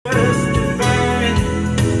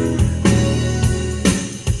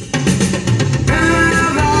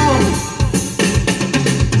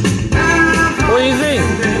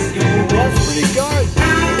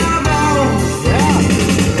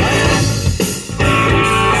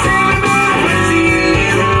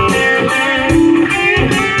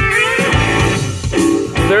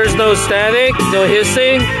no static, no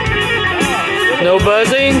hissing, no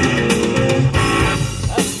buzzing.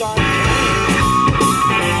 That's darn clean.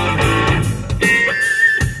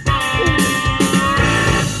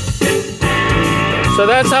 So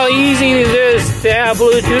that's how easy it is to add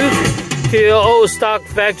Bluetooth to your old stock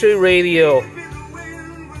factory radio.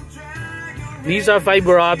 These are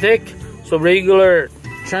fiber optic, so regular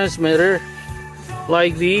transmitter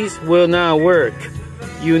like these will not work.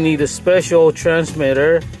 You need a special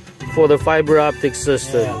transmitter for the fiber optic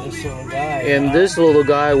system. Yeah, this little guy. And this little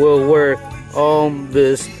guy will work on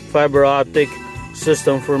this fiber optic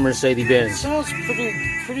system for Mercedes-Benz. It sounds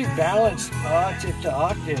pretty balanced octave to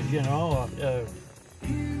octave, you know.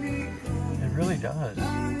 It really does.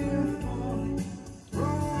 I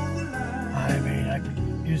mean, I could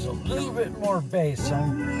use a little bit more bass.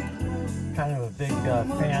 I'm kind of a big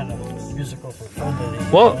fan of musical profundity.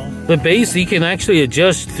 Well, the bass you can actually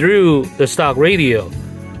adjust through the stock radio.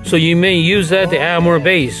 So you may use that to add more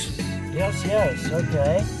bass. Yes,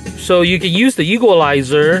 okay. So you can use the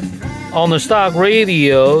equalizer on the stock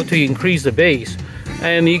radio to increase the bass.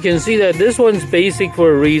 And you can see that this one's basic for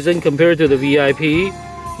a reason compared to the VIP.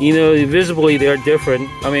 You know, visibly they're different.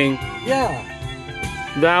 I mean, yeah.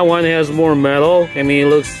 That one has more metal. I mean, it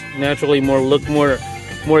looks naturally more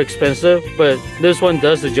expensive, but this one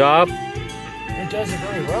does the job. It does it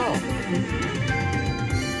very well.